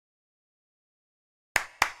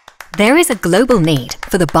There is a global need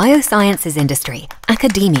for the biosciences industry,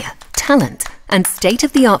 academia, talent, and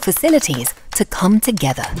state-of-the-art facilities to come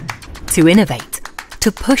together, to innovate,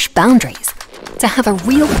 to push boundaries, to have a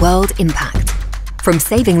real-world impact, from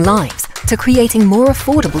saving lives to creating more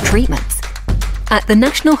affordable treatments. At the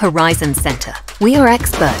National Horizons Centre, we are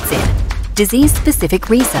experts in disease-specific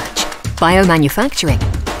research, biomanufacturing,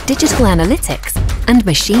 digital analytics, and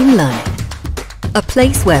machine learning. A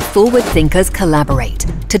place where forward thinkers collaborate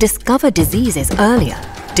to discover diseases earlier,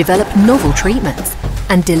 develop novel treatments,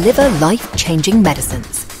 and deliver life-changing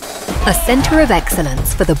medicines. A centre of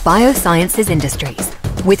excellence for the biosciences industries,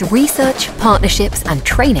 with research, partnerships, and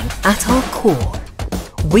training at our core.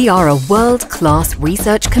 We are a world-class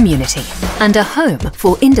research community and a home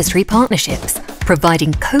for industry partnerships,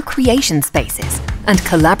 providing co-creation spaces and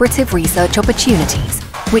collaborative research opportunities,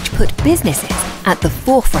 which put businesses at the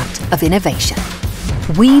forefront of innovation.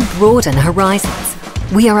 We broaden horizons.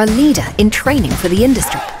 We are a leader in training for the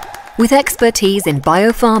industry, with expertise in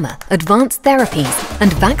biopharma, advanced therapies,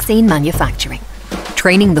 and vaccine manufacturing,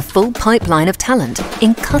 training the full pipeline of talent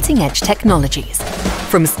in cutting-edge technologies.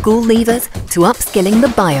 From school leavers to upskilling the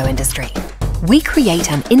bioindustry, we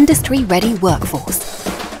create an industry-ready workforce.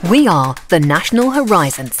 We are the National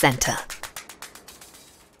Horizons Centre.